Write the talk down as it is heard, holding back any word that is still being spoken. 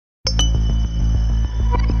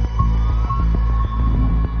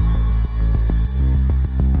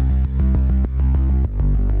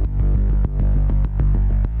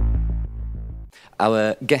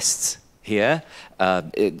our guests here,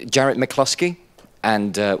 McCluskey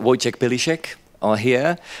and Wojtek Pe are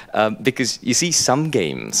here because you see some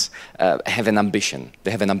games have an ambition.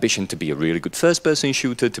 They have an ambition to be a really good first-person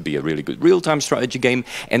shooter, to be a really good real-time strategy game,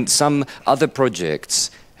 and some other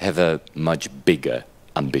projects have a much bigger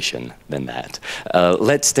ambition than that.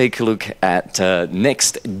 Let's take a look at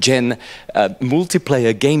next-gen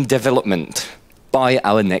multiplayer game development by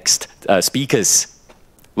our next speakers.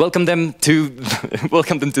 Welcome them to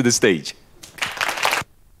the stage.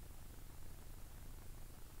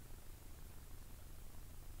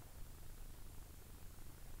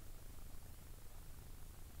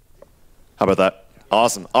 How about that?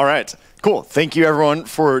 Awesome. All right. Cool. Thank you, everyone,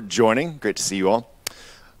 for joining. Great to see you all.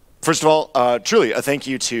 First of all, truly a thank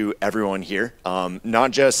you to everyone here,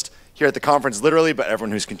 not just here at the conference, literally, but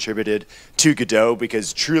everyone who's contributed to Godot,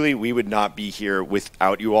 because truly we would not be here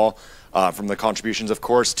without you all. From the contributions, of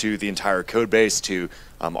course, to the entire code base, to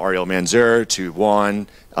Ariel Manzur, to Juan,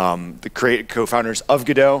 the co-founders of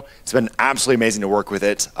Godot. It's been absolutely amazing to work with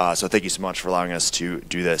it, so thank you so much for allowing us to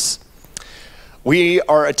do this. We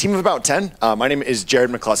are a team of about 10. My name is Jared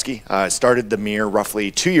McCluskey. I started the Mir roughly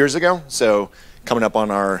 2 years ago, so coming up on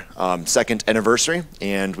our second anniversary,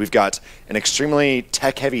 and we've got an extremely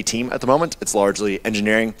tech-heavy team at the moment. It's largely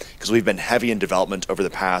engineering, because we've been heavy in development over the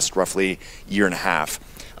past roughly year and a half.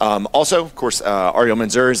 Also, of course, Ariel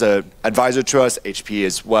Manzur is an advisor to us, HP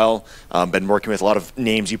as well. Been working with a lot of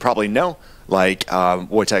names you probably know, like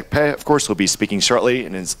Wojtek Pe, of course, will be speaking shortly,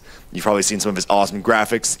 and you've probably seen some of his awesome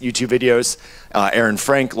graphics YouTube videos. Aaron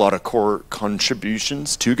Frank, a lot of core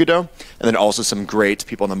contributions to Godot, and then also some great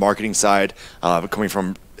people on the marketing side, coming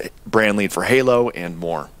from brand lead for Halo and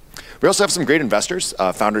more. We also have some great investors,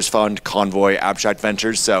 Founders Fund, Convoy, Abstract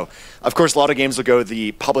Ventures. So, of course, a lot of games will go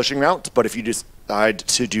the publishing route, but if you decide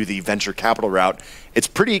to do the venture capital route, it's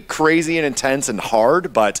pretty crazy and intense and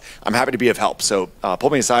hard, but I'm happy to be of help. So pull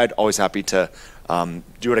me aside, always happy to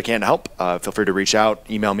do what I can to help. Feel free to reach out,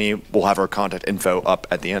 email me. We'll have our contact info up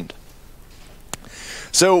at the end.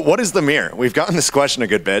 So what is the Mir? We've gotten this question a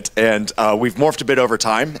good bit, and we've morphed a bit over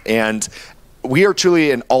time. And we are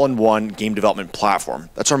truly an all-in-one game development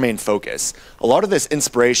platform. That's our main focus. A lot of this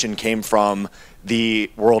inspiration came from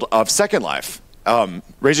the world of Second Life.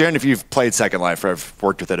 Raise your hand if you've played Second Life or have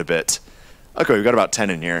worked with it a bit. Okay, we've got about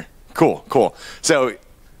 10 in here. Cool, cool. So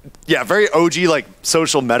yeah, very OG, like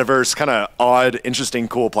social metaverse, kind of odd, interesting,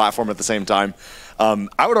 cool platform at the same time.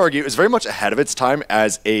 I would argue it's very much ahead of its time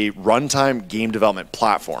as a runtime game development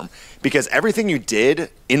platform, because everything you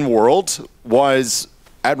did in world was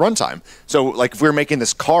at runtime. So like if we're making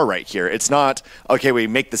this car right here, it's not, okay, we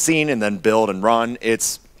make the scene and then build and run.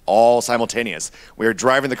 It's all simultaneous. We're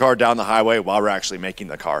driving the car down the highway while we're actually making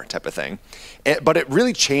the car type of thing. But it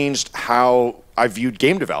really changed how I viewed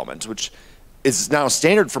game development, which is now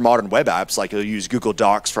standard for modern web apps, like you'll use Google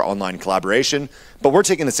Docs for online collaboration, but we're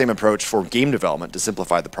taking the same approach for game development to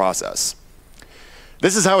simplify the process.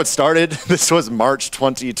 This is how it started. This was March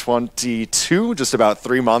 2022, just about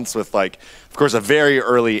 3 months with, like, of course, a very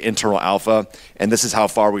early internal alpha, and this is how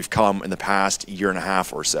far we've come in the past year and a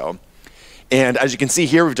half or so. And as you can see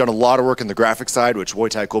here, we've done a lot of work on the graphics side, which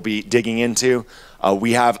Wojtek will be digging into.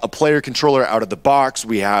 We have a player controller out of the box.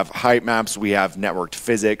 We have height maps. We have networked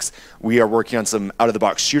physics. We are working on some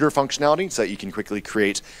out-of-the-box shooter functionality so that you can quickly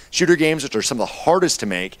create shooter games, which are some of the hardest to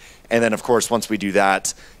make. And then, of course, once we do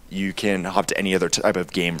that, you can hop to any other type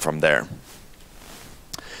of game from there.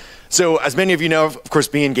 So as many of you know, of course,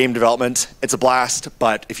 being in game development, it's a blast.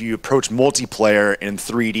 But if you approach multiplayer in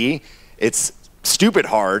 3D, it's stupid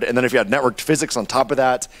hard, and then if you had networked physics on top of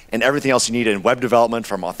that, and everything else you need in web development,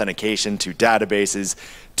 from authentication to databases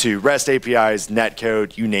to REST APIs,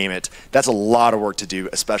 netcode, you name it, that's a lot of work to do,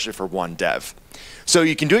 especially for one dev. So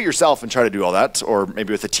you can do it yourself and try to do all that, or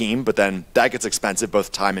maybe with a team, but then that gets expensive,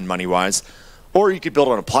 both time and money-wise. Or you could build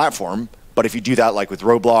on a platform, but if you do that like with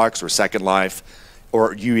Roblox or Second Life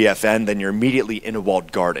or UEFN, then you're immediately in a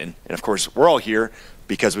walled garden. And of course, we're all here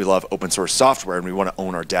because we love open source software and we want to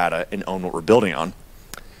own our data and own what we're building on.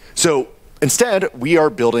 So instead, we are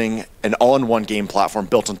building an all-in-one game platform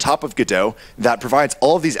built on top of Godot that provides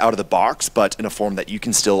all of these out of the box, but in a form that you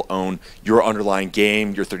can still own your underlying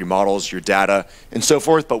game, your 3D models, your data, and so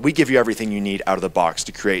forth. But we give you everything you need out of the box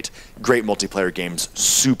to create great multiplayer games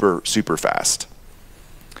super, super fast.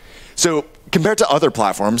 So compared to other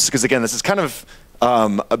platforms, because again, this is kind of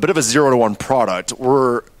a bit of a 0-to-1 product.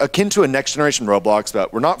 We're akin to a next generation Roblox,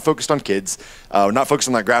 but we're not focused on kids. We're not focused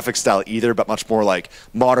on that graphics style either, but much more like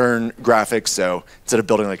modern graphics. So instead of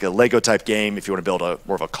building like a Lego type game, if you want to build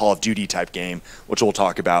more of a Call of Duty type game, which we'll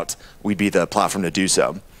talk about, we'd be the platform to do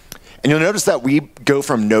so. And you'll notice that we go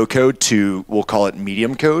from no code to, we'll call it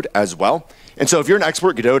medium code as well. And so if you're an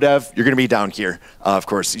expert Godot dev, you're going to be down here. Of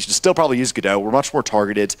course, you should still probably use Godot. We're much more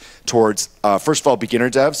targeted towards, first of all, beginner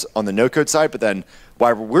devs on the no-code side, but then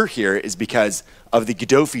why we're here is because of the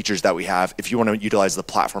Godot features that we have if you want to utilize the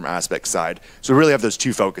platform aspect side. So we really have those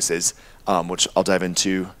two focuses, which I'll dive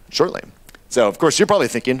into shortly. So of course, you're probably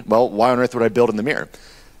thinking, well, why on earth would I build in the mirror?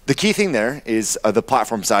 The key thing there is the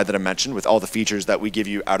platform side that I mentioned with all the features that we give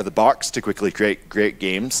you out of the box to quickly create great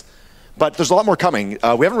games. But there's a lot more coming.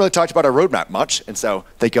 We haven't really talked about our roadmap much, and so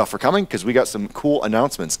thank you all for coming because we got some cool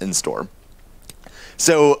announcements in store.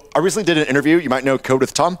 So I recently did an interview. You might know Code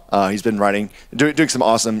with Tom. He's been doing some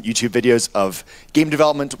awesome YouTube videos of game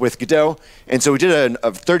development with Godot. And so we did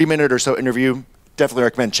a 30-minute or so interview. Definitely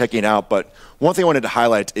recommend checking it out. But one thing I wanted to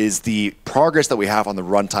highlight is the progress that we have on the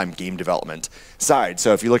runtime game development side.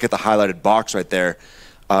 So if you look at the highlighted box right there,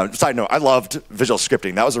 side note, I loved visual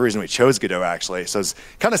scripting. That was the reason we chose Godot, actually. So it's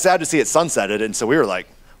kind of sad to see it sunsetted. And so we were like,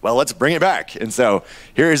 well, let's bring it back. And so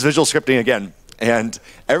here is visual scripting again. And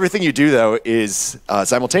everything you do, though, is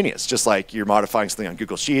simultaneous, just like you're modifying something on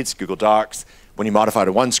Google Sheets, Google Docs. When you modify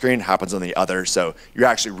to one screen, it happens on the other. So you're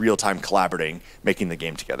actually real-time collaborating, making the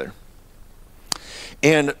game together.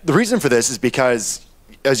 And the reason for this is because,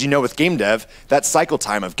 as you know with game dev, that cycle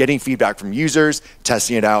time of getting feedback from users,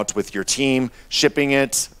 testing it out with your team, shipping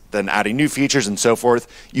it, then adding new features and so forth,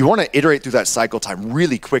 you want to iterate through that cycle time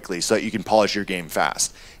really quickly so that you can polish your game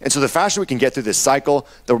fast. And so the faster we can get through this cycle,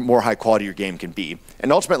 the more high quality your game can be.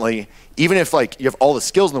 And ultimately, even if like you have all the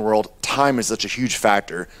skills in the world, time is such a huge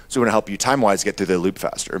factor. So we want to help you time-wise get through the loop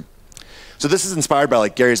faster. So this is inspired by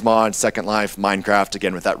like Garry's Mod, Second Life, Minecraft,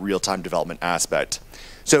 again with that real-time development aspect.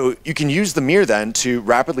 So you can use the mirror then to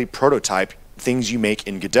rapidly prototype things you make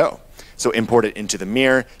in Godot. So import it into the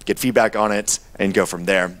mirror, get feedback on it, and go from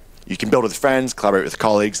there. You can build with friends, collaborate with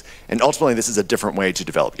colleagues, and ultimately this is a different way to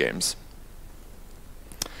develop games.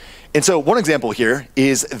 And so one example here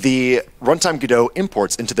is the runtime Godot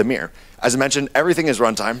imports into the mirror. As I mentioned, everything is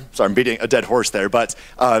runtime. Sorry, I'm beating a dead horse there, but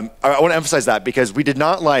I want to emphasize that because we did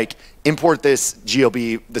not like import this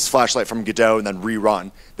GLB, this flashlight from Godot and then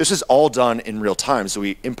rerun. This is all done in real time. So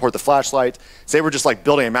we import the flashlight. Say we're just like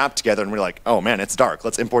building a map together and we're like, oh man, it's dark.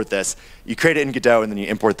 Let's import this. You create it in Godot and then you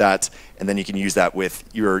import that, and then you can use that with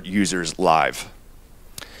your users live.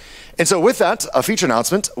 And so with that, a feature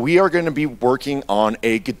announcement, we are going to be working on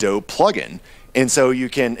a Godot plugin. And so you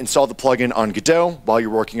can install the plugin on Godot while you're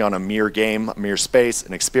working on a mirror game, a mirror space,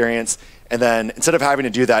 an experience. And then instead of having to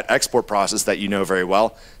do that export process that you know very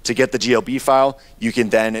well, to get the GLB file, you can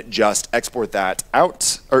then just export that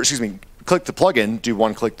out, or excuse me, click the plugin, do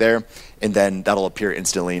one click there, and then that'll appear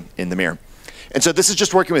instantly in the mirror. And so this is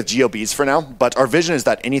just working with GLBs for now, but our vision is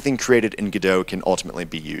that anything created in Godot can ultimately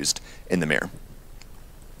be used in the mirror.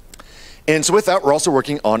 And so with that, we're also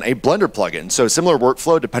working on a Blender plugin. So similar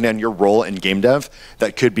workflow depending on your role in game dev.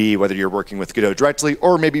 That could be whether you're working with Godot directly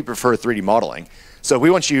or maybe you prefer 3D modeling. So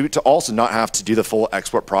we want you to also not have to do the full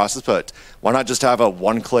export process, but why not just have a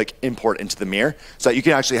one-click import into the mirror so that you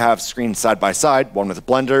can actually have screens side by side, one with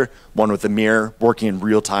Blender, one with the mirror, working in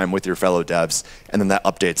real time with your fellow devs, and then that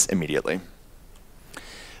updates immediately.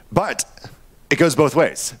 But it goes both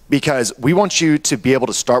ways because we want you to be able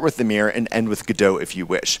to start with the mirror and end with Godot if you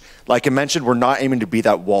wish. Like I mentioned, we're not aiming to be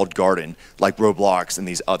that walled garden like Roblox and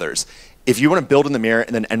these others. If you want to build in the mirror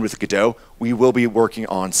and then end with Godot, we will be working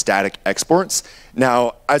on static exports.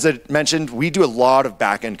 Now, as I mentioned, we do a lot of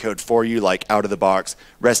backend code for you, like out of the box,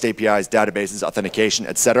 REST APIs, databases, authentication,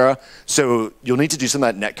 etc. So you'll need to do some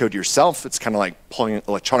of that netcode yourself. It's kind of like pulling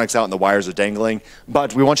electronics out and the wires are dangling,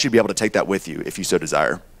 but we want you to be able to take that with you if you so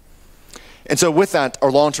desire. And so with that,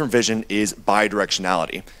 our long-term vision is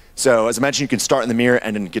bidirectionality. So as I mentioned, you can start in the mirror,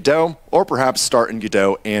 end in Godot, or perhaps start in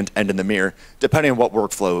Godot and end in the mirror, depending on what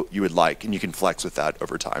workflow you would like, and you can flex with that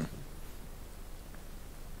over time.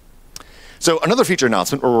 So another feature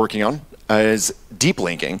announcement we're working on is deep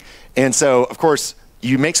linking. And so, of course,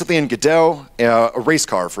 you make something in Godot, a race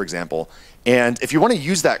car, for example, and if you want to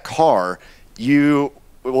use that car, you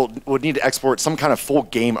would need to export some kind of full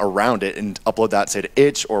game around it and upload that, say, to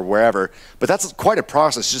itch or wherever. But that's quite a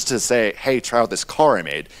process just to say, hey, try out this car I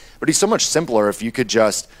made. But it's so much simpler if you could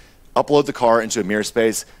just upload the car into a mirror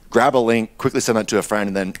space, grab a link, quickly send that to a friend,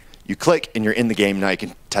 and then you click and you're in the game. Now you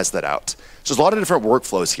can test that out. So there's a lot of different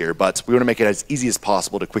workflows here, but we want to make it as easy as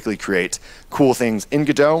possible to quickly create cool things in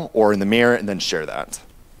Godot or in the mirror and then share that.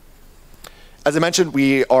 As I mentioned,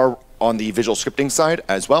 we are on the visual scripting side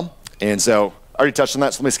as well. And so I already touched on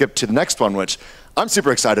that, so let me skip to the next one, which I'm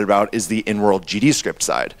super excited about is the in-world GD script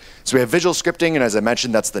side. So we have visual scripting, and as I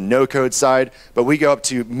mentioned, that's the no-code side, but we go up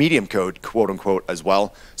to medium code, quote-unquote, as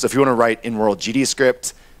well. So if you want to write in-world GD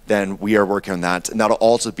script, then we are working on that, and that'll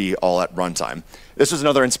also be all at runtime. This was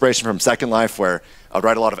another inspiration from Second Life, where I'd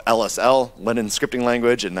write a lot of LSL, Linen scripting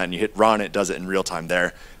language, and then you hit run, it does it in real time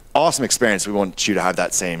there. Awesome experience. We want you to have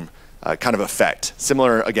that same kind of effect.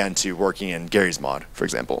 Similar, again, to working in Garry's mod, for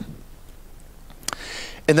example.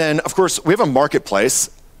 And then, of course, we have a marketplace,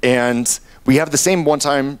 and we have the same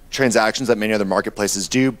one-time transactions that many other marketplaces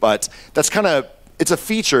do, but that's kind of, it's a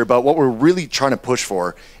feature, but what we're really trying to push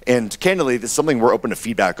for, and candidly, this is something we're open to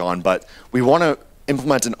feedback on, but we want to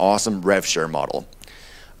implement an awesome revshare model.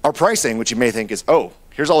 Our pricing, which you may think is, oh,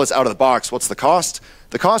 here's all this out of the box, what's the cost?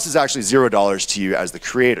 The cost is actually $0 to you as the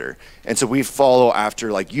creator. And so we follow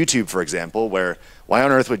after like YouTube, for example, where why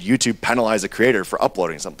on earth would YouTube penalize a creator for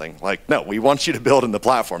uploading something? Like, no, we want you to build in the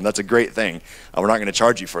platform. That's a great thing. We're not going to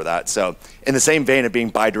charge you for that. So in the same vein of being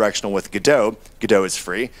bi-directional with Godot, Godot is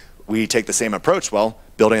free. We take the same approach. Well,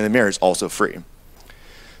 building in the mirror is also free.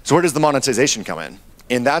 So where does the monetization come in?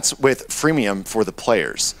 And that's with freemium for the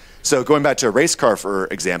players. So going back to a race car, for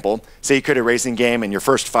example, say you create a racing game and your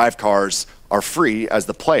first 5 cars are free as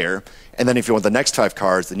the player, and then if you want the next 5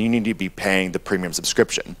 cars, then you need to be paying the premium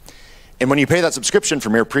subscription. And when you pay that subscription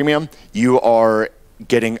for Mirror Premium, you are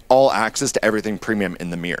getting all access to everything premium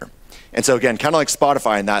in the mirror. And so again, kind of like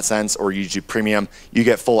Spotify in that sense, or YouTube Premium, you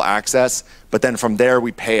get full access, but then from there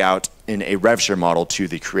we pay out in a rev share model to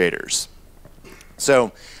the creators.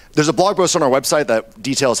 So there's a blog post on our website that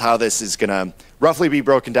details how this is going to roughly be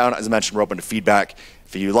broken down. As I mentioned, we're open to feedback.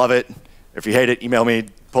 If you love it, if you hate it, email me,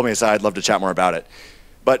 pull me aside. I'd love to chat more about it.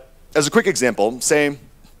 But as a quick example, say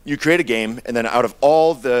you create a game, and then out of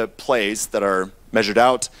all the plays that are measured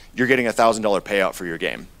out, you're getting a $1,000 payout for your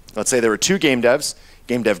game. Let's say there were 2 game devs,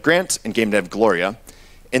 Game Dev Grant and Game Dev Gloria,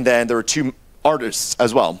 and then there were 2 artists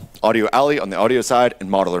as well, Audio Ali on the audio side and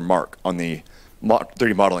Modeler Mark on the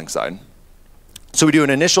 3D modeling side. So we do an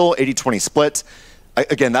initial 80-20 split.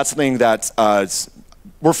 Again, that's something that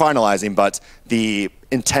we're finalizing, but the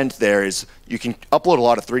intent there is you can upload a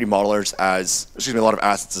lot of 3D modelers a lot of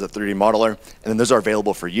assets as a 3D modeler, and then those are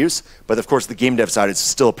available for use. But of course, the game dev side is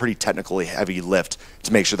still a pretty technically heavy lift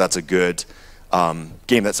to make sure that's a good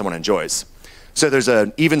game that someone enjoys. So there's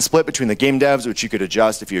an even split between the game devs, which you could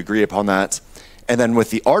adjust if you agree upon that. And then with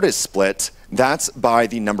the artist split, that's by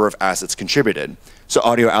the number of assets contributed. So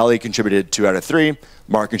Audio Ali contributed 2 out of 3.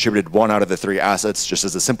 Mark contributed 1 out of the 3 assets, just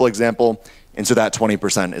as a simple example. And so that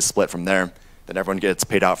 20% is split from there. Then everyone gets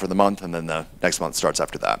paid out for the month, and then the next month starts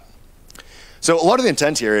after that. So a lot of the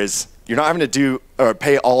intent here is you're not having to do or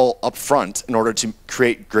pay all up front in order to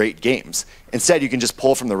create great games. Instead, you can just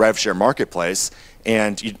pull from the RevShare marketplace,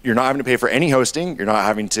 and you're not having to pay for any hosting. You're not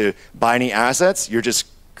having to buy any assets. You're just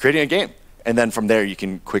creating a game. And then from there, you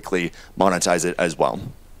can quickly monetize it as well,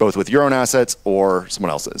 both with your own assets or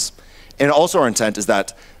someone else's. And also our intent is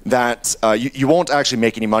that you won't actually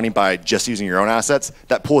make any money by just using your own assets.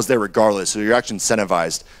 That pool is there regardless, so you're actually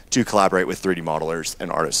incentivized to collaborate with 3D modelers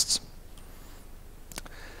and artists.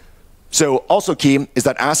 So also key is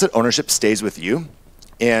that asset ownership stays with you,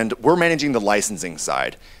 and we're managing the licensing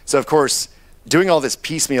side. So of course, doing all this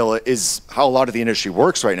piecemeal is how a lot of the industry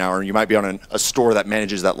works right now, or you might be on a store that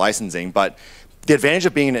manages that licensing, but the advantage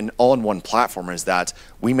of being an all-in-one platform is that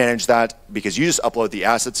we manage that because you just upload the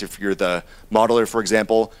assets if you're the modeler, for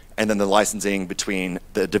example, and then the licensing between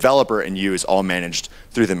the developer and you is all managed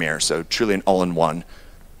through the mirror. So truly an all-in-one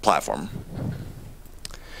platform.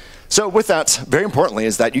 So with that, very importantly,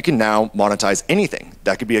 is that you can now monetize anything.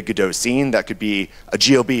 That could be a Godot scene, that could be a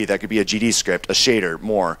GLB, that could be a GD script, a shader,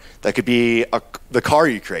 more. That could be the car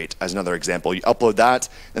you create, as another example. You upload that,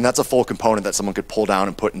 and that's a full component that someone could pull down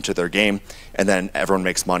and put into their game, and then everyone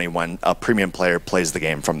makes money when a premium player plays the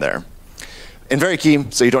game from there. And very key,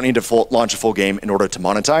 so you don't need to launch a full game in order to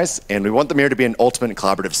monetize, and we want the mirror to be an ultimate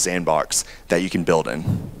collaborative sandbox that you can build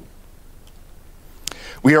in.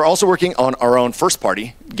 We are also working on our own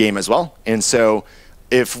first-party game as well. And so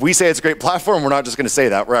if we say it's a great platform, we're not just going to say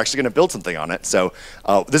that. We're actually going to build something on it. So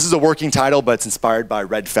this is a working title, but it's inspired by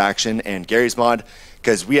Red Faction and Garry's mod,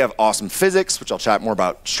 because we have awesome physics, which I'll chat more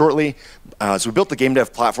about shortly. So we built the game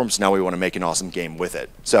dev platform, so now we want to make an awesome game with it.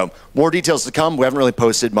 So more details to come. We haven't really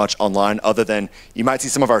posted much online other than you might see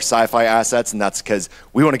some of our sci-fi assets, and that's because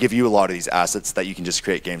we want to give you a lot of these assets that you can just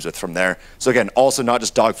create games with from there. So again, also not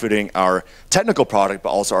just dogfooding our technical product, but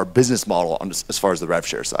also our business model as far as the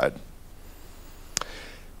RevShare side.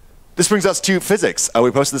 this brings us to physics. We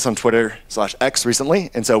posted this on Twitter/X recently,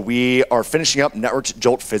 and so we are finishing up networked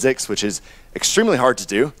Jolt physics, which is extremely hard to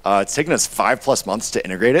do. It's taken us 5+ months to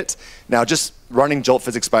integrate it. Now, just running Jolt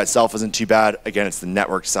physics by itself isn't too bad. Again, it's the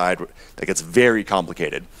network side that gets very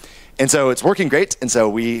complicated. And so it's working great, and so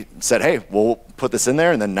we said, hey, we'll put this in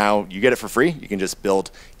there, and then now you get it for free. You can just build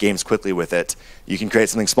games quickly with it. You can create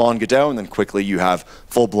something small in Godot, and then quickly you have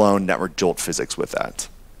full-blown network Jolt physics with that.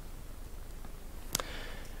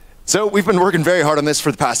 So we've been working very hard on this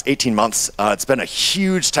for the past 18 months. It's been a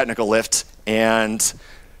huge technical lift, and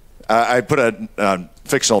I put a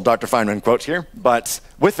fictional Dr. Feynman quote here. But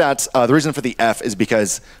with that, the reason for the F is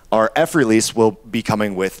because our F release will be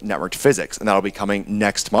coming with networked physics, and that'll be coming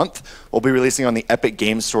next month. We'll be releasing on the Epic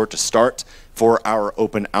Games Store to start for our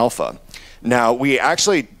open alpha. Now, we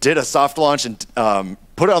actually did a soft launch and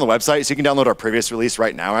put it on the website, so you can download our previous release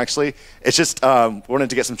right now, actually. It's just wanted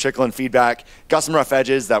to get some trickle-in feedback, got some rough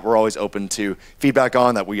edges that we're always open to feedback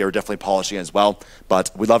on that we are definitely polishing as well.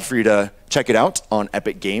 But we'd love for you to check it out on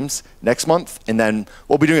Epic Games next month, and then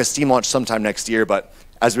we'll be doing a Steam launch sometime next year, but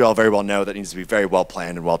as we all very well know, that needs to be very well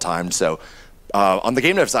planned and well timed. So on the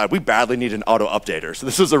game dev side, we badly need an auto updater. So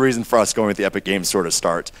this was a reason for us going with the Epic Games Store to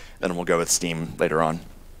start, then we'll go with Steam later on.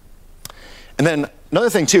 And then another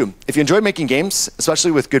thing too, if you enjoy making games,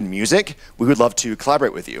 especially with good music, we would love to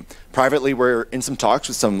collaborate with you. Privately, we're in some talks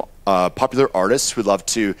with some popular artists who'd love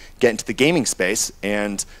to get into the gaming space.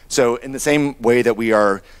 And so in the same way that we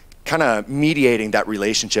are kind of mediating that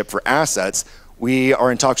relationship for assets, we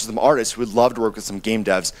are in talks with some artists who would love to work with some game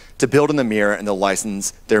devs to build in the mirror, and they'll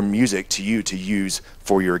license their music to you to use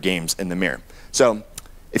for your games in the mirror. So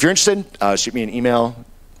if you're interested, shoot me an email,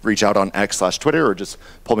 reach out on X/Twitter, or just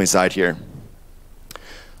pull me aside here.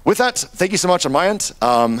 With that, thank you so much on my end.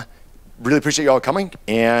 Really appreciate you all coming,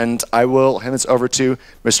 and I will hand this over to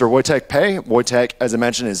Mr. Wojtek Pe. Wojtek, as I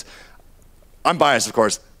mentioned, I'm biased, of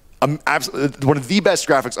course, one of the best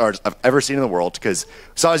graphics artists I've ever seen in the world, because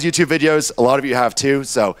I saw his YouTube videos, a lot of you have too,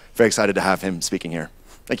 so very excited to have him speaking here.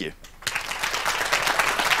 Thank you.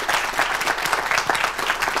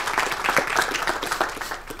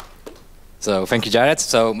 So thank you, Jared.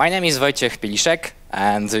 So my name is Wojtek Pe,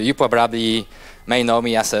 and you probably may know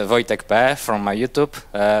me as Wojtek Pe from my YouTube.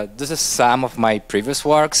 This is some of my previous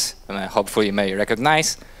works, hopefully you may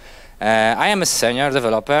recognize. I am a senior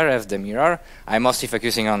developer of the Mirror. I'm mostly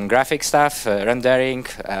focusing on graphic stuff, rendering,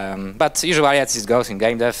 but usually as it goes in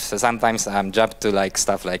game dev, so sometimes I'm jumped to like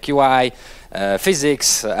stuff like UI,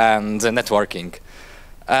 physics, and networking.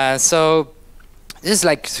 So this is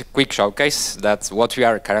like a quick showcase that's what we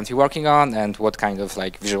are currently working on and what kind of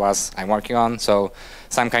like visuals I'm working on. So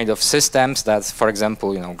some kind of systems that, for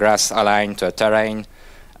example, grass aligned to a terrain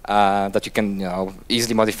that you can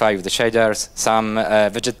easily modify with the shaders. Some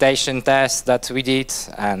vegetation tests that we did,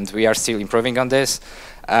 and we are still improving on this.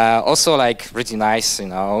 Also like pretty nice,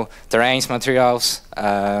 terrains materials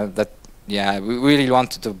that we really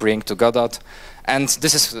wanted to bring to Godot. And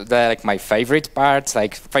this is like my favorite part,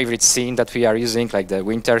 like favorite scene that we are using, like the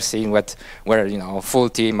winter scene where full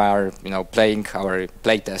team are playing our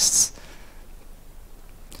playtests.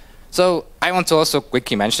 So I want to also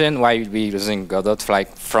quickly mention why we're using Godot,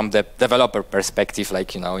 like from the developer perspective,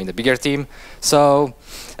 like in the bigger team. So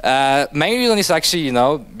main reason is actually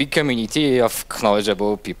big community of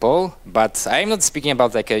knowledgeable people, but I'm not speaking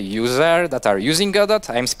about like a user that are using Godot.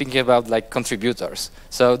 I'm speaking about like contributors.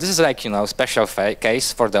 So this is like special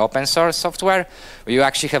case for the open source software. Where you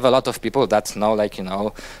actually have a lot of people that know like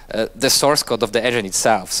the source code of the engine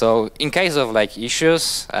itself. So in case of like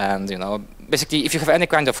issues and basically, if you have any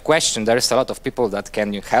kind of question, there is a lot of people that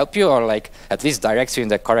can help you or like at least direct you in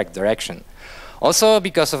the correct direction. Also,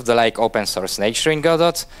 because of the like open source nature in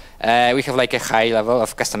Godot, we have like a high level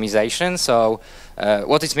of customization. So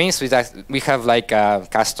what it means is that we have like a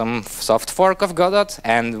custom soft fork of Godot,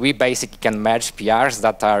 and we basically can merge PRs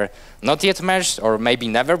that are not yet merged or maybe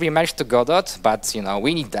never be merged to Godot, but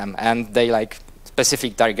we need them, and they like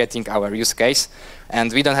specific targeting our use case,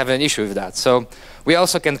 and we don't have an issue with that. So we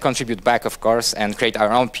also can contribute back, of course, and create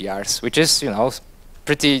our own PRs, which is,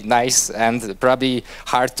 pretty nice and probably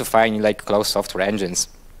hard to find in like closed software engines.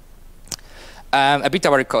 A bit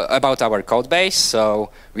about our code base. So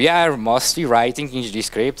we are mostly writing in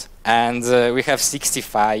GDScript, and we have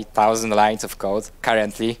 65,000 lines of code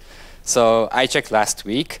currently. So I checked last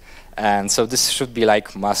week, and so this should be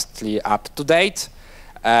like mostly up to date.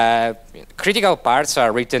 Critical parts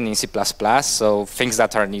are written in C++, so things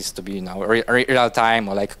that needs to be real time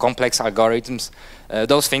or like complex algorithms,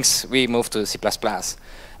 those things we move to C++.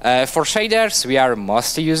 For shaders, we are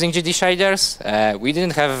mostly using GD shaders. We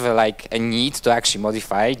didn't have like a need to actually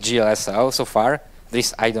modify GLSL so far.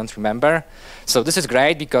 This I don't remember. So this is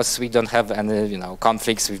great because we don't have any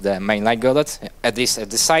conflicts with the mainline Godot at this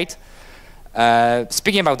site.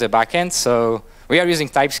 Speaking about the backend, so we are using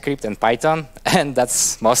TypeScript and Python, and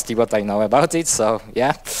that's mostly what I know about it. So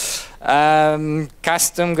yeah,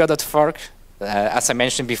 custom Godot fork, as I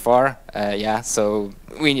mentioned before. Yeah, so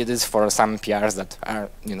we need this for some PRs that are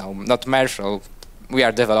not merged, so we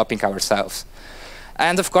are developing ourselves.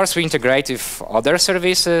 And of course, we integrate with other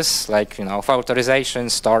services like for authorization,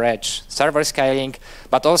 storage, server scaling,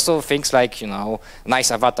 but also things like nice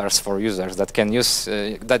avatars for users that can use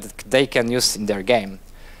that they can use in their game.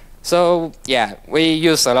 So yeah, we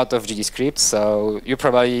use a lot of GDScript. So you're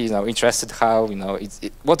probably interested how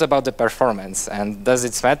what about the performance, and does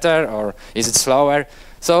it matter or is it slower?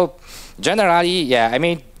 So generally, yeah, I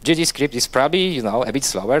mean GDScript is probably a bit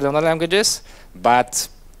slower than other languages, but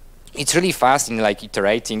it's really fast in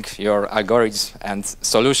iterating your algorithms and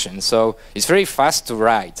solutions. So it's very fast to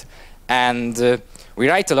write. And we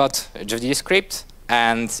write a lot GDScript.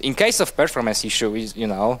 And in case of performance issue, we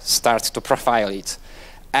start to profile it.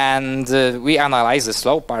 And we analyze the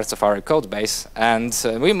slow parts of our code base. And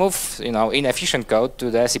we move inefficient code to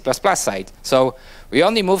the C++ side. So we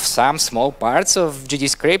only move some small parts of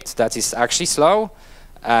GDScript that is actually slow.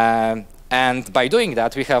 And by doing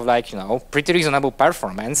that, we have pretty reasonable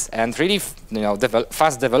performance and really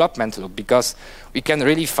fast development loop, because we can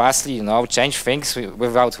really fastly change things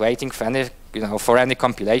without waiting for any for any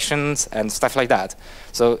compilations and stuff like that.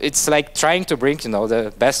 So it's like trying to bring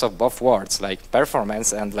the best of both worlds, like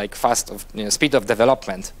performance and fast speed of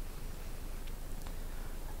development.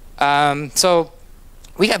 So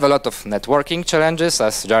we have a lot of networking challenges,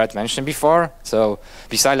 as Jared mentioned before. So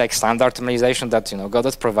besides standard optimization that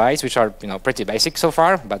Godot provides, which are pretty basic so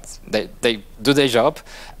far, but they do their job.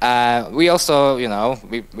 We also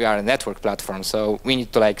we are a network platform, so we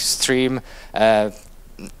need to stream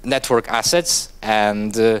network assets,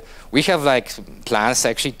 and we have plans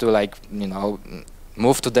actually to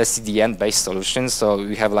move to the CDN based solutions. So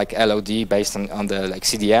we have LOD based on the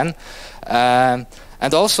CDN.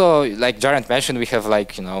 And also, like Jared mentioned, we have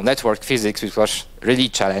network physics, which was really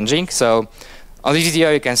challenging. So on this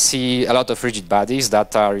video, you can see a lot of rigid bodies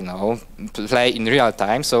that are play in real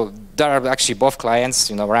time. So there are actually both clients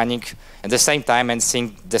running at the same time and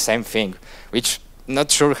seeing the same thing, which not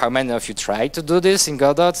sure how many of you try to do this in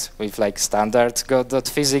Godot with standard Godot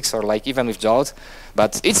physics or even with Jolt,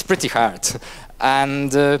 but it's pretty hard.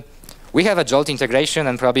 And we have a Jolt integration,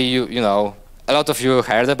 and probably a lot of you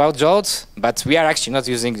heard about Jolt, but we are actually not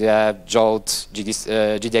using the Jolt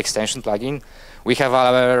GD extension plugin. We have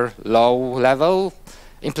our low-level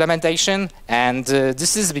implementation, and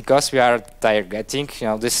this is because we are targeting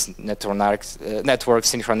this network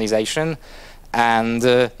synchronization. And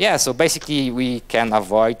yeah, so basically we can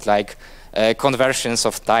avoid conversions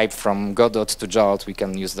of type from Godot to Jolt. We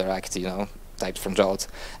can use direct types from Jolt,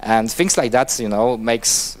 and things like that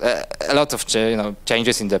makes a lot of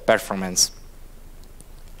changes in the performance.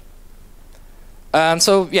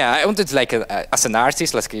 So yeah, I wanted as an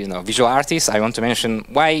artist, visual artist, I want to mention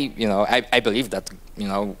why I believe that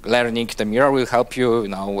learning the mirror will help you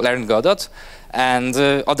learn Godot, and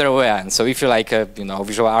other way around. So if you're a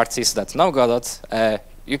visual artist that know Godot,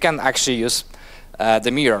 you can actually use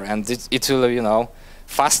the mirror, and it will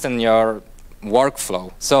fasten your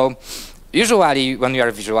workflow. So usually, when you are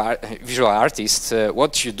a visual artist,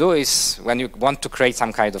 what you do is when you want to create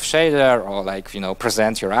some kind of shader or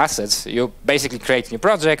present your assets, you basically create a new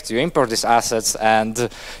project, you import these assets, and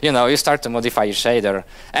you start to modify your shader,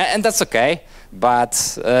 and that's okay. But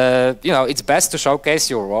it's best to showcase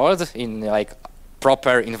your world in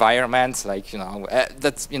proper environment,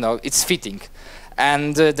 that it's fitting,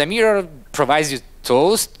 and the mirror provides you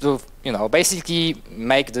tools to basically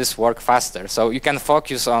make this work faster. So you can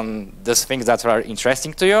focus on those things that are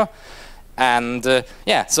interesting to you. And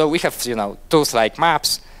yeah, so we have tools like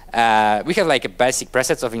maps. We have a basic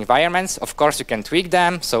presets of environments. Of course, you can tweak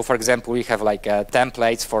them. So for example, we have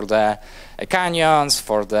templates for the canyons,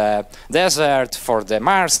 for the desert, for the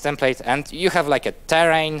Mars template, and you have a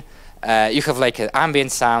terrain. You have an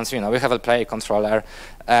ambient sounds. We have a player controller.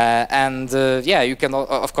 And yeah, you can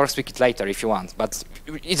of course tweak it later if you want, but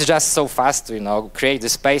it's just so fast to create the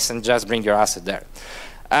space and just bring your asset there.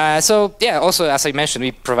 So yeah, also as I mentioned,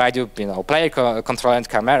 we provide you player control and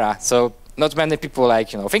camera. So not many people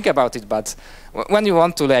think about it, but when you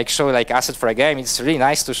want to show asset for a game, it's really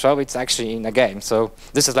nice to show it's actually in a game. So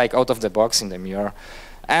this is out of the box in the mirror.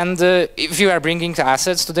 And if you are bringing the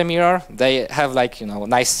assets to the mirror, they have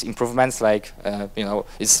nice improvements.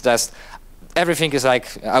 It's just everything is like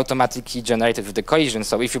automatically generated with the collision.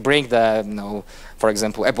 So if you bring the, for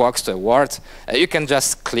example, a box to a word, you can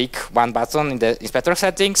just click one button in the inspector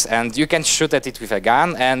settings, and you can shoot at it with a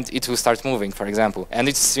gun, and it will start moving, for example. And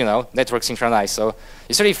it's network synchronized, so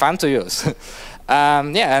it's really fun to use.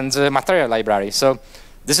 Yeah, and material library. So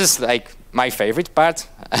this is like my favorite part.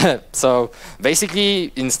 So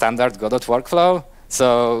basically, in standard Godot workflow,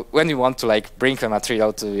 so when you want to like bring a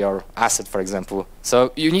material to your asset, for example,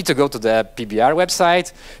 so you need to go to the PBR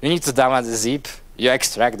website, you need to download the zip, you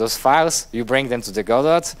extract those files, you bring them to the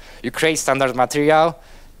Godot, you create standard material,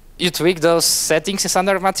 you tweak those settings in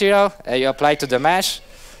standard material, you apply to the mesh,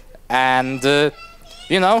 and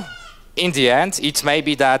in the end, it may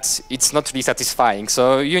be that it's not really satisfying.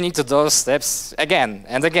 So you need to do those steps again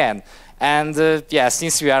and again. And yeah,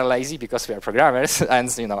 since we are lazy because we are programmers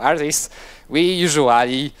and artists, we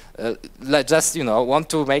usually just want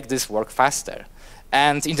to make this work faster.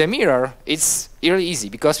 And in the mirror, it's really easy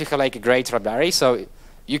because we have like a great library. So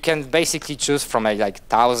you can basically choose from like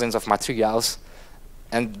thousands of materials,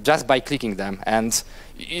 and just by clicking them, and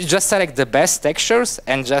you just select the best textures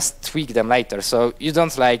and just tweak them later. So you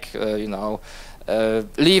don't like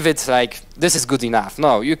leave it like this is good enough.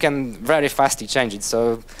 No, you can very fastly change it.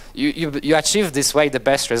 So you achieve this way the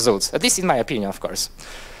best results, at least in my opinion, of course.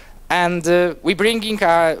 And we bring in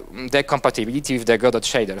the compatibility with the Godot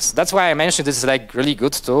shaders. That's why I mentioned this is like really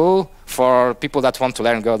good tool for people that want to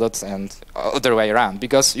learn Godot and other way around,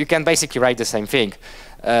 because you can basically write the same thing.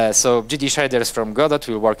 So GD shaders from Godot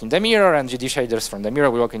will work in the mirror, and GD shaders from the mirror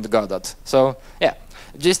will work in the Godot. So yeah,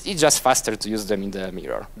 it's just faster to use them in the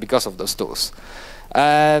mirror because of those tools.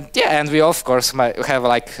 Yeah, and we of course have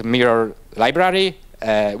like mirror library,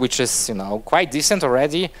 which is quite decent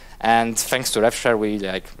already. And thanks to revshare, we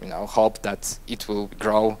like hope that it will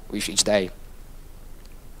grow with each day.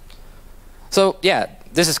 So yeah,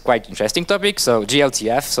 this is quite interesting topic. So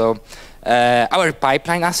GLTF. So our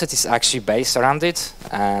pipeline asset is actually based around it,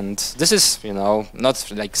 and this is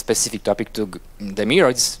not like specific topic to the mirror.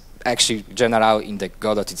 It's actually general in the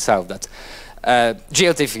Godot itself. That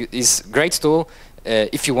GLTF is great tool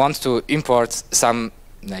if you want to import some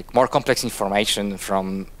like more complex information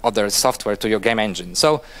from other software to your game engine.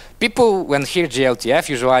 So people, when hear GLTF,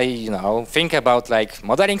 usually think about like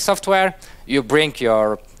modeling software. You bring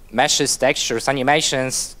your meshes, textures,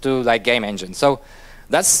 animations to like game engine. So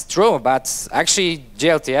that's true, but actually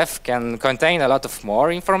GLTF can contain a lot of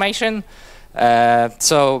more information.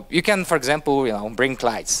 So you can, for example, bring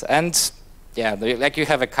lights, and yeah, like you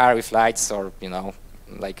have a car with lights, or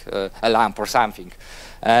like a lamp or something.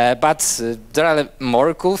 But there are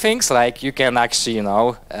more cool things, like you can actually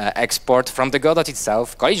export from the Godot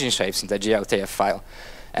itself collision shapes in the GLTF file.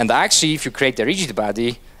 And actually, if you create a rigid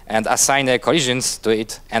body and assign collisions to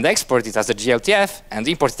it and export it as a GLTF and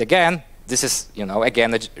import it again, this is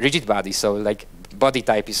again a rigid body, so like body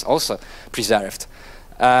type is also preserved.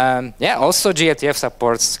 Yeah, also GLTF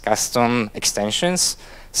supports custom extensions,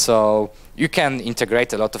 so you can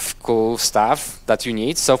integrate a lot of cool stuff that you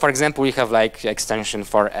need. So for example, we have like extension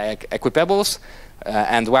for equipables,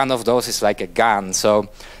 and one of those is like a gun. So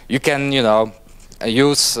you can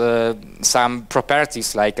use some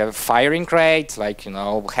properties like a firing rate, like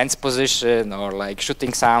hands position, or like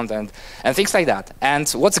shooting sound, and things like that. And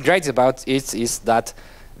what's great about it is that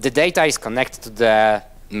the data is connected to the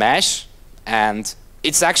mesh, and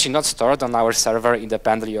it's actually not stored on our server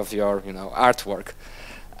independently of your artwork.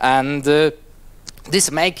 And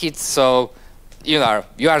this makes it so you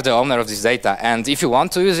are the owner of this data, and if you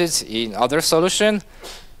want to use it in other solution,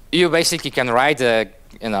 you basically can write a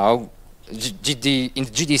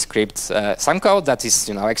GD script some code that is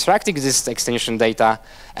extracting this extension data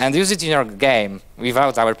and use it in your game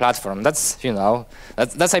without our platform. That's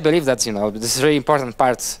that's I believe that this is a really important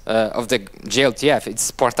part of the GLTF. It's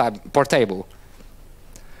portable.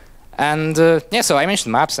 And yeah, so I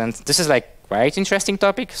mentioned maps, and this is like quite interesting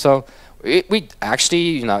topic. So we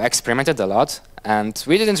actually experimented a lot, and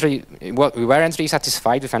we weren't really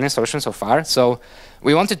satisfied with any solution so far. So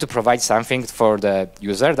we wanted to provide something for the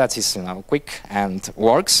user that is quick and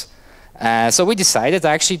works. So we decided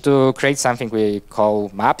actually to create something we call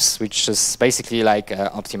maps, which is basically like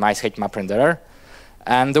optimized heat map renderer.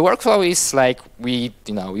 And the workflow is like we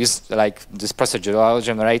use like this procedural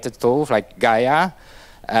generated tool like Gaia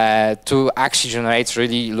to actually generate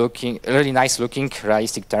really nice looking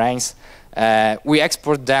realistic terrains. We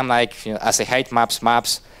export them like as a height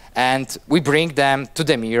maps, and we bring them to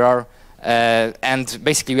the mirror, and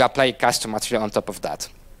basically we apply custom material on top of that.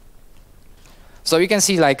 So you can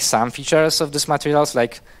see like some features of these materials,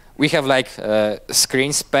 like we have like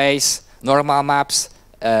screen space, normal maps,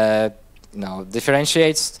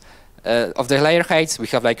 differentiates, of the layer heights, we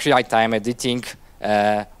have like real-time editing.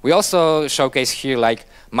 We also showcase here like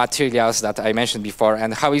materials that I mentioned before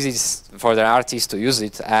and how easy it is for the artists to use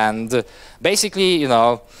it. And basically, you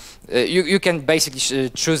know, you can basically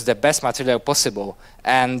choose the best material possible.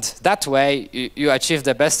 And that way, you achieve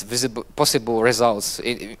the best possible results,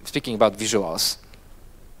 speaking about visuals.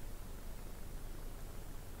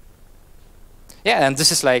 Yeah, and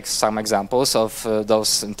this is like some examples of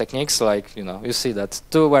those techniques. Like, you know, you see that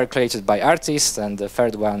 2 were created by artists, and the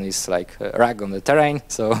 3rd one is like a rag on the terrain.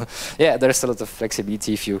 So, yeah, there's a lot of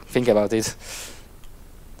flexibility if you think about it.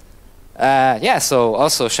 Yeah, so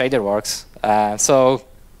also shader works. So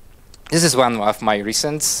this is one of my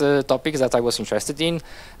recent topics that I was interested in,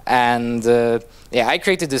 and yeah, I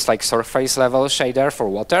created this like surface level shader for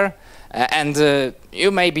water. And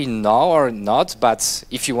you maybe know or not, but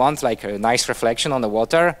if you want like a nice reflection on the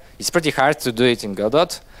water, it's pretty hard to do it in Godot.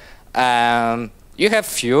 You have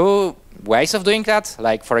few ways of doing that.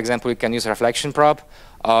 Like, for example, you can use reflection prop,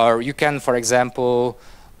 or you can, for example,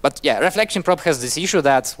 but yeah, reflection prop has this issue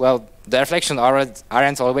that, well, the reflection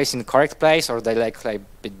aren't always in the correct place, or they like a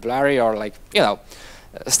bit blurry, or like, you know,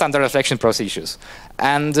 standard reflection prop issues.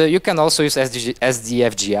 And you can also use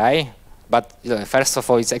SDFGI. But you know, first of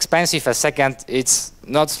all, it's expensive. And second, it's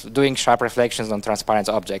not doing sharp reflections on transparent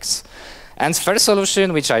objects. And first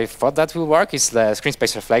solution, which I thought that will work, is the screen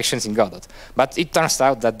space reflections in Godot. But it turns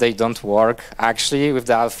out that they don't work actually with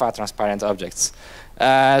the alpha transparent objects.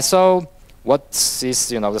 So what is,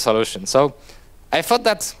 you know, the solution? So I thought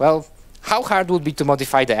that, well, how hard would it be to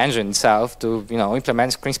modify the engine itself to, you know,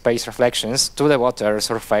 implement screen space reflections to the water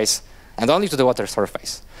surface and only to the water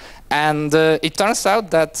surface? And it turns out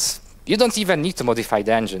that you don't even need to modify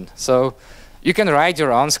the engine. So you can write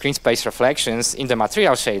your own screen space reflections in the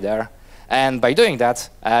material shader. And by doing that,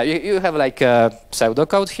 you have like a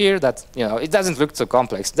pseudocode here that, you know, it doesn't look too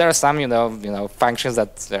complex. There are some, you know, functions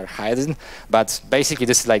that are hidden, but basically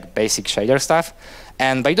this is like basic shader stuff.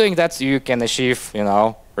 And by doing that, you can achieve, you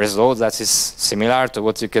know, results that is similar to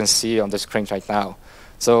what you can see on the screen right now.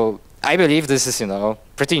 So I believe this is, you know,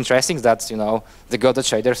 pretty interesting that, you know, the Godot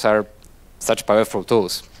shaders are such powerful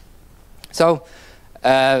tools. So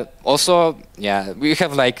also, yeah, we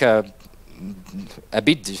have like a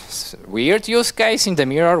bit weird use case in the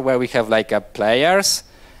mirror where we have like players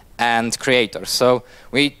and creators. So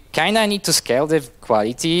we kind of need to scale the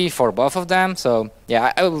quality for both of them. So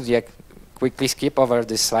yeah, I will quickly skip over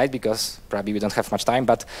this slide because probably we don't have much time.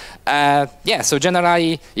 But yeah, so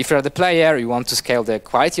generally, if you're the player, you want to scale the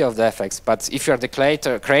quality of the effects. But if you're the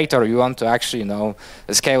creator, you want to actually, you know,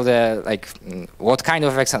 scale the like what kind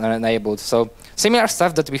of effects are enabled. So similar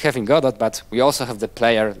stuff that we have in Godot, but we also have the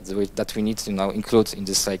player that we need to, you know, include in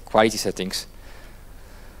this like quality settings.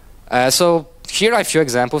 So here are a few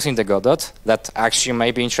examples in the Godot that actually you may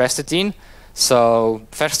be interested in. So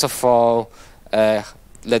first of all,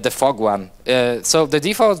 the fog one. So the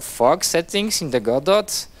default fog settings in the Godot,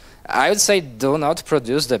 I would say, do not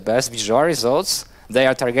produce the best visual results. They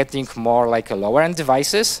are targeting more like lower-end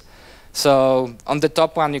devices. So on the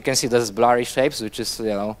top one, you can see those blurry shapes, which is, you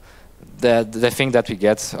know, the thing that we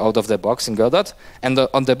get out of the box in Godot. And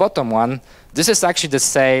on the bottom one, this is actually the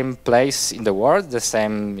same place in the world, the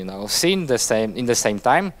same, you know, scene, in the same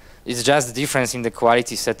time. It's just the difference in the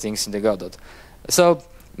quality settings in the Godot. So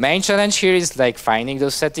main challenge here is like finding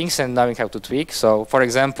those settings and knowing how to tweak. So for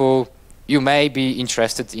example, you may be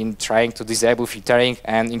interested in trying to disable filtering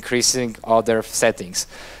and increasing other settings.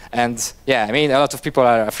 And yeah, I mean, a lot of people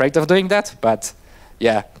are afraid of doing that, but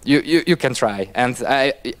yeah, you can try. And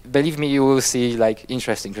believe me, you will see like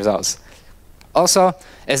interesting results. Also,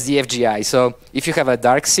 SDFGI. So if you have a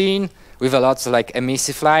dark scene with a lot of like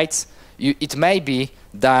emissive lights, it may be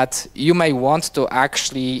that you may want to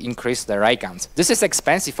actually increase the ray count. This is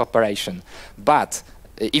expensive operation, but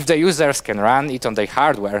if the users can run it on their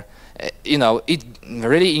hardware, you know, it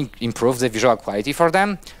really improves the visual quality for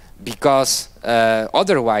them, because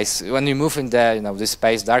otherwise, when you move in the, you know, this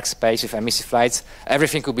space, dark space with emissive lights,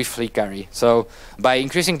 everything could be flickery. So by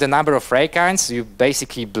increasing the number of ray counts, you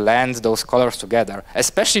basically blend those colors together,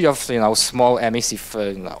 especially of, you know, small emissive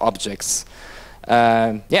you know, objects.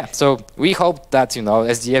 Yeah, so we hope that, you know,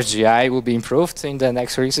 SDFGI will be improved in the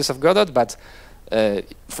next releases of Godot, but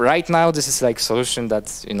for right now, this is like a solution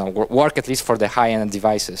that, you know, work at least for the high-end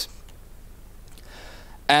devices.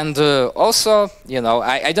 And also, you know,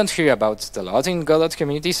 I don't hear about it a lot in Godot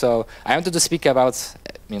community, so I wanted to speak about,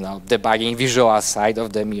 you know, debugging visual side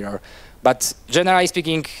of the mirror. But generally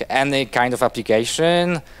speaking, any kind of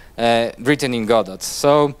application written in Godot.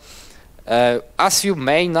 So As you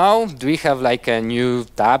may know, we have like a new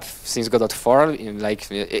tab since Godot 4. Like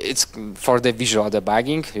it's for the visual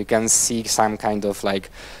debugging. You can see some kind of like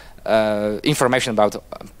information about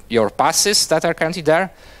your passes that are currently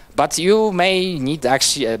there. But you may need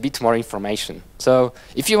actually a bit more information. So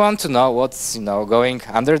if you want to know what's going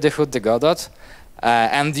under the hood, the Godot,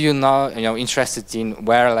 and interested in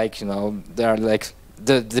where there are like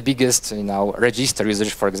the biggest register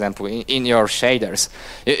usage, for example, in your shaders,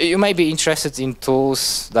 you may be interested in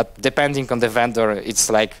tools that, depending on the vendor, it's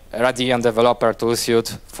like Radeon Developer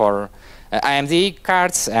Toolsuite for AMD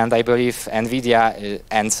cards, and I believe NVIDIA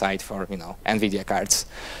Nsight for NVIDIA cards.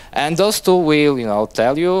 And those two will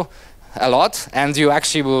tell you a lot, and you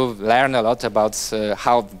actually will learn a lot about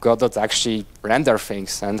how Godot actually render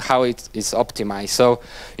things and how it is optimized. So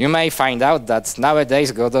you may find out that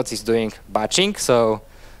nowadays Godot is doing batching, so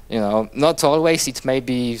not always it may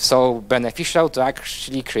be so beneficial to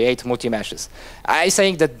actually create multi-meshes. I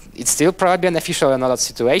think that it's still probably beneficial in a lot of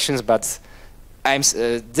situations, but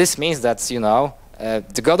this means that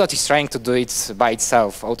the Godot is trying to do it by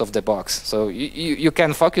itself out of the box. So you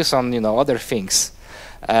can focus on other things.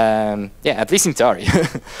 Yeah, at least in theory.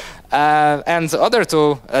 And the other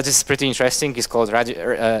tool that is pretty interesting is called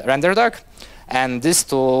RenderDoc, and this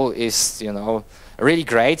tool is really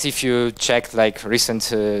great if you check like recent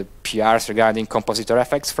PRs regarding compositor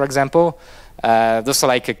effects, for example. Those are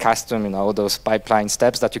like a custom, those pipeline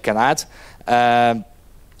steps that you can add.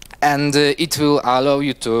 And it will allow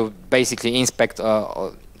you to basically inspect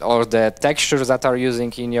all the textures that are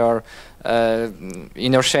using in your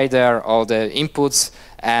shader, all the inputs,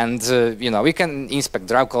 and we can inspect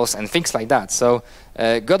draw calls and things like that. So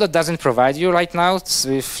Godot doesn't provide you right now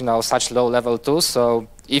with such low-level tools. So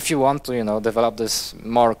if you want to develop this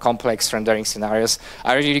more complex rendering scenarios,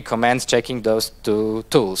 I really recommend checking those two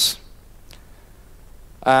tools.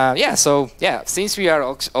 Since we are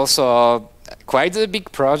also quite a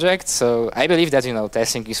big project, so I believe that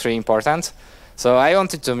testing is really important. So I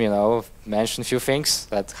wanted to mention a few things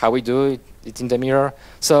that how we do it in the mirror.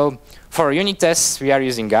 So for unit tests, we are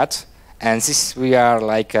using GAT, and since we are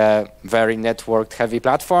like a very network heavy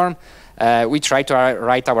platform, we try to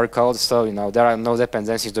write our code so there are no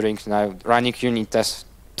dependencies during running unit tests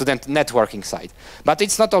to the networking side. But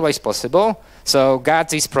it's not always possible. So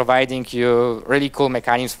GAT is providing you really cool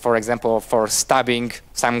mechanisms, for example, for stubbing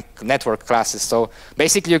some network classes. So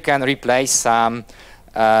basically you can replace some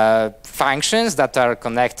functions that are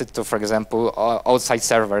connected to, for example, outside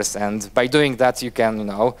servers, and by doing that you can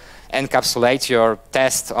encapsulate your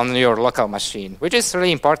test on your local machine, which is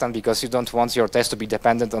really important because you don't want your test to be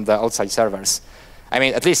dependent on the outside servers. I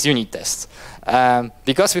mean, at least unit tests,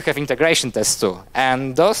 because we have integration tests too,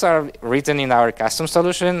 and those are written in our custom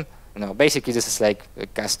solution. Basically this is like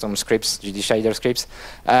custom scripts, GD shader scripts,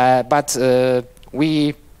 but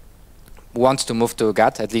we want to move to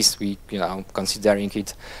GAT, at least we considering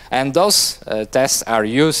it, and those tests are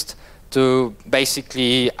used to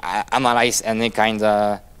basically analyze any kind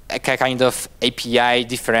of API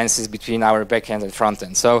differences between our backend and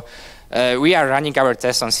frontend. So we are running our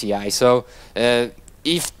tests on CI. So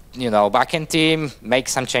if backend team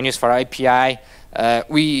makes some changes for API,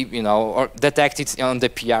 we or detect it on the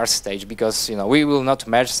PR stage, because we will not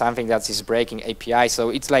merge something that is breaking API.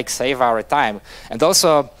 So it's like save our time, and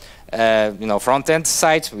also front-end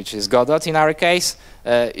side, which is Godot in our case,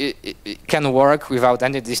 it can work without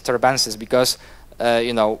any disturbances, because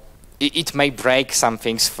it may break some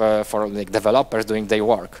things for like developers doing their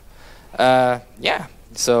work. Yeah,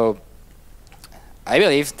 so I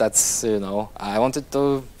believe that's I wanted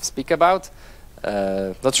to speak about.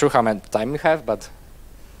 Not sure how much time we have, but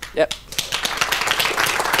yeah.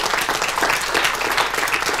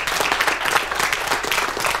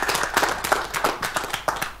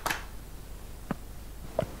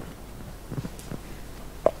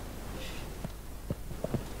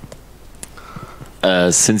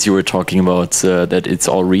 Since you were talking about that it's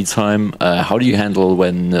all read time, how do you handle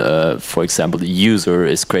when, for example, the user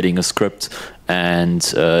is creating a script and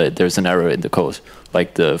there's an error in the code,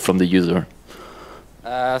 like from the user?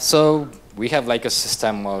 So we have like a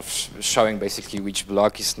system of showing basically which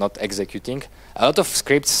block is not executing. A lot of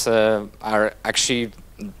scripts are actually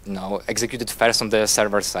executed first on the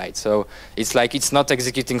server side. So it's like it's not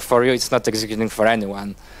executing for you, it's not executing for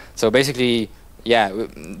anyone. So basically, yeah,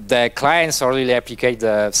 the clients only replicate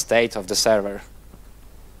the state of the server.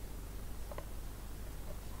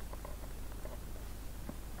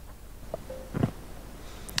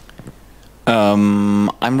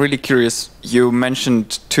 I'm really curious. You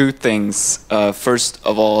mentioned two things. First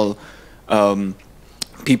of all,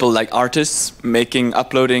 people like artists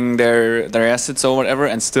uploading their assets or whatever,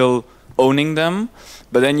 and still owning them.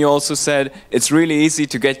 But then you also said it's really easy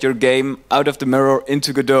to get your game out of the mirror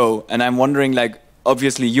into Godot. And I'm wondering, like,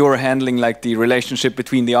 obviously you're handling like the relationship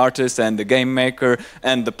between the artist and the game maker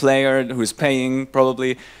and the player who's paying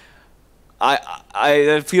probably.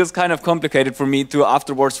 It feels kind of complicated for me to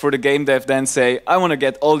afterwards for the game dev then say, I want to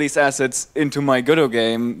get all these assets into my Godot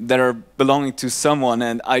game that are belonging to someone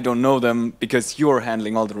and I don't know them because you're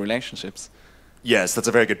handling all the relationships. Yes, that's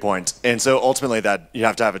a very good point. And so ultimately that you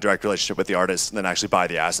have to have a direct relationship with the artist and then actually buy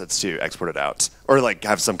the assets to export it out or like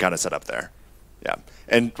have some kind of setup there. Yeah.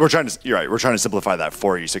 And you're right, we're trying to simplify that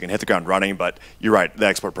for you so you can hit the ground running, but you're right, the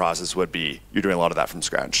export process would be, you're doing a lot of that from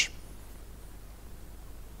scratch.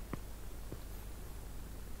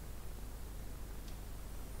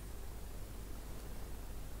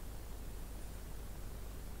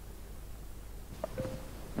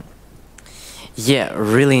 Yeah,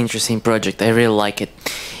 really interesting project. I really like it.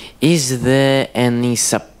 Is there any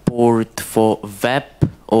support for web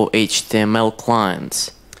or HTML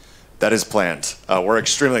clients? That is planned. We're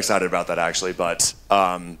extremely excited about that actually, but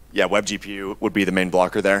yeah, web GPU would be the main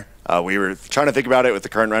blocker there. We were trying to think about it with the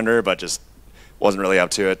current render, but just wasn't really up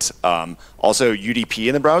to it. Also, UDP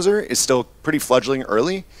in the browser is still pretty fledgling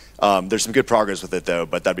early. There's some good progress with it though,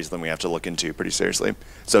 but that'd be something we have to look into pretty seriously.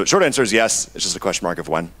 So short answer is yes, it's just a question mark of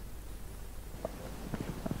when.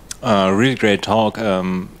 Really great talk.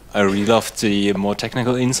 I really loved the more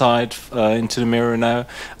technical insight into the mirror now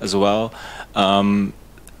as well.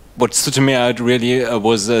 What stood to me out really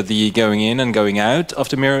was the going in and going out of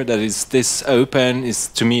the mirror. That is, this open is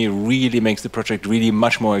to me really makes the project really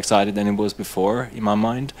much more excited than it was before in my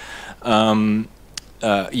mind.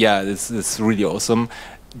 Yeah, this is really awesome.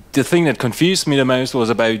 The thing that confused me the most was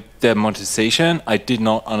about the monetization. I did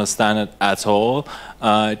not understand it at all.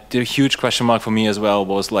 The huge question mark for me as well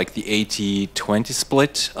was like the 80-20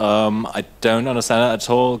 split. I don't understand it at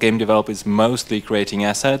all. Game developer is mostly creating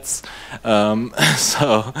assets.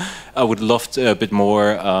 So I would love a bit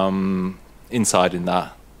more insight in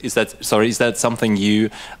that. Is that something you,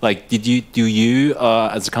 like, do you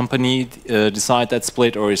as a company decide that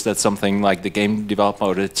split, or is that something like the game developer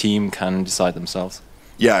or the team can decide themselves?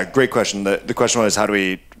 Yeah, great question. The question was, how do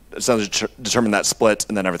we determine that split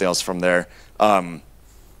and then everything else from there?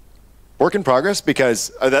 Work in progress,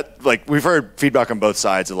 because we've heard feedback on both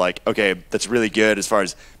sides of like, okay, that's really good as far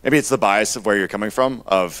as maybe it's the bias of where you're coming from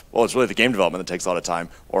of, well, it's really the game development that takes a lot of time,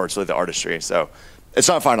 or it's really the artistry. So it's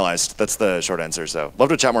not finalized. That's the short answer. So love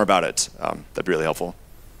to chat more about it. That'd be really helpful.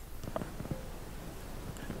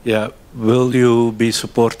 Yeah, will you be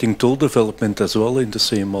supporting tool development as well in the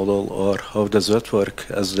same model, or how does that work,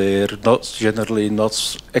 as they're generally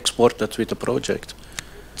not exported with the project?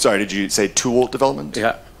 Sorry, did you say tool development?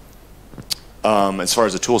 Yeah. As far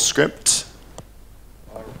as a tool script?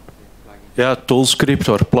 Yeah, tool script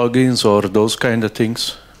or plugins or those kind of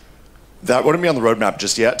things. That wouldn't be on the roadmap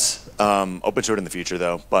just yet. Open to it in the future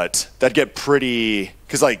though, but that'd get pretty,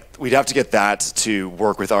 because like we'd have to get that to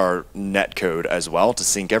work with our net code as well to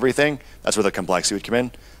sync everything. That's where the complexity would come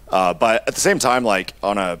in. But at the same time, like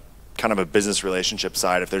on a kind of a business relationship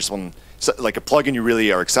side, if there's one, like a plugin you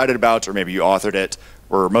really are excited about, or maybe you authored it,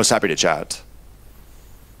 we're most happy to chat.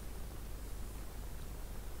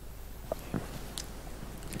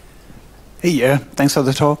 Hey, yeah, thanks for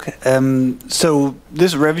the talk. So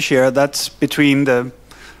this revshare, that's between the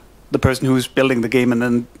person who's building the game and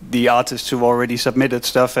then the artists who've already submitted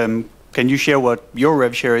stuff. Can you share what your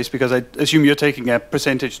revshare is? Because I assume you're taking a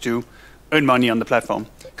percentage to earn money on the platform.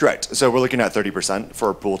 Correct. So we're looking at 30% for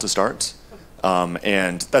a pool to start.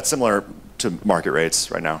 And that's similar to market rates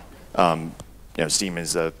right now. You know, Steam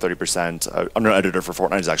is 30%. I'm an editor for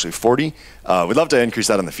Fortnite is actually 40. We'd love to increase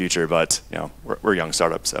that in the future, but you know, we're a young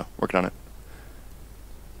startup, so working on it.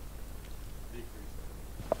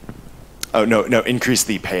 Oh, no, increase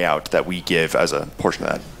the payout that we give as a portion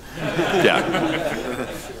of that.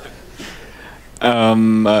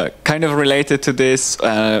 Yeah. Kind of related to this,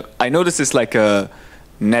 I know this is like a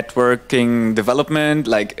networking development,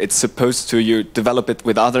 like it's supposed to, you develop it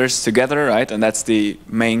with others together, right? And that's the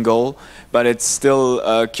main goal. But it's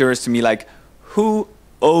still curious to me, like, who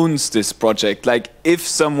owns this project? Like, if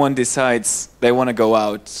someone decides they want to go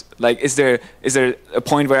out, like, is there a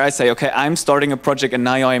point where I say, okay, I'm starting a project and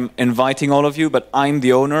now I'm inviting all of you, but I'm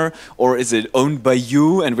the owner? Or is it owned by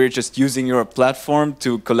you and we're just using your platform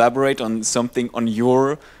to collaborate on something on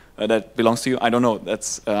your that belongs to you? I don't know.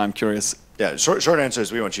 That's I'm curious. Yeah, short answer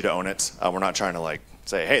is we want you to own it. We're not trying to like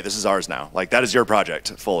say, hey, this is ours now. Like, that is your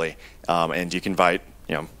project fully, and you can invite,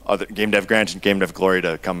 you know, other Game Dev Grant and Game Dev Glory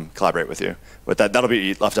to come collaborate with you. But that'll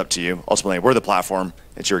be left up to you. Ultimately, we're the platform.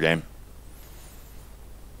 It's your game.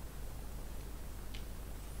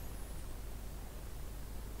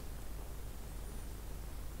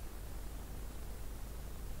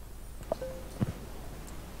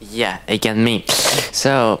 Yeah, again me.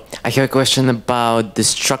 So I have a question about the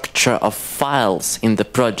structure of files in the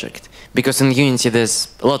project. Because in Unity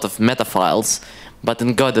there's a lot of meta files, but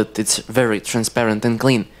in Godot it's very transparent and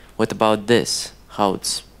clean. What about this? How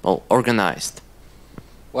it's all organized?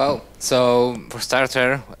 Well, so for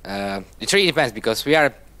starter, it really depends because we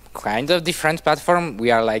are kind of different platform.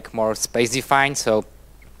 We are like more space defined, so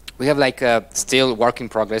we have like a still work in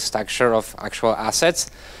progress structure of actual assets.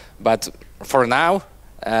 But for now,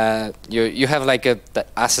 you have like the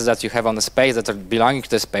assets that you have on the space that are belonging to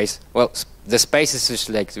the space. Well, the space is just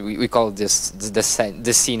like we call this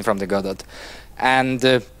the scene from the Godot, and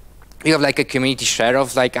you have like a community share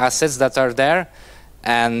of like assets that are there,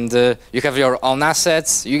 and you have your own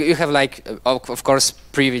assets. You have like of course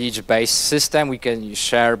privilege based system we can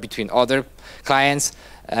share between other clients,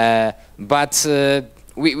 but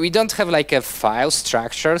we don't have like a file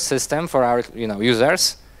structure system for our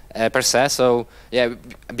users. Per se, so yeah,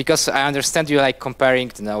 because I understand you like comparing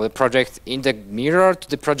the project in the mirror to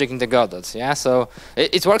the project in the Godot, yeah. So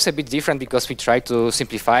it works a bit different because we try to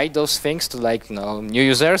simplify those things to like new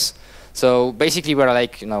users. So basically we're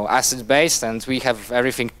like asset based and we have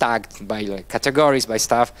everything tagged by like categories, by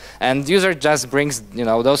stuff, and user just brings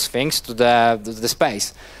those things to the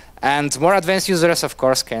space. And more advanced users of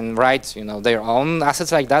course can write their own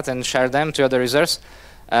assets like that and share them to other users.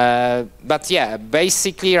 But yeah,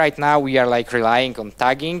 basically right now we are like relying on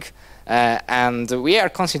tagging, and we are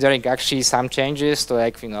considering actually some changes to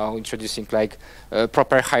like introducing like a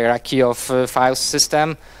proper hierarchy of files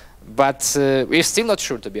system, but we're still not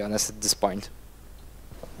sure, to be honest, at this point.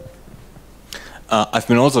 I've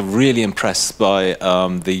been also really impressed by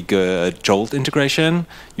the Jolt integration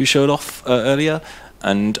you showed off earlier.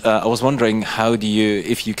 And I was wondering,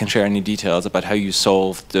 if you can share any details about how you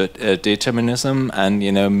solved the determinism and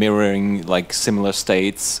mirroring like similar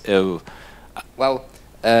states. Well,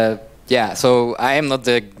 yeah. So I am not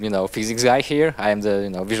the physics guy here. I am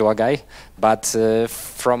the visual guy. But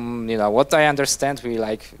from what I understand, we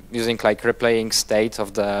like using like replaying state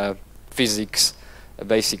of the physics,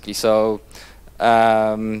 basically. So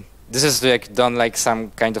this is like done like some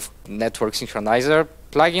kind of network synchronizer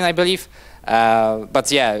plugin, I believe.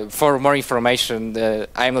 But yeah, for more information,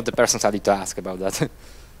 I am not the person study to ask about that.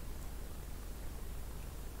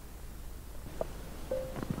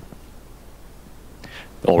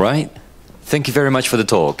 All right. Thank you very much for the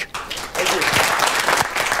talk.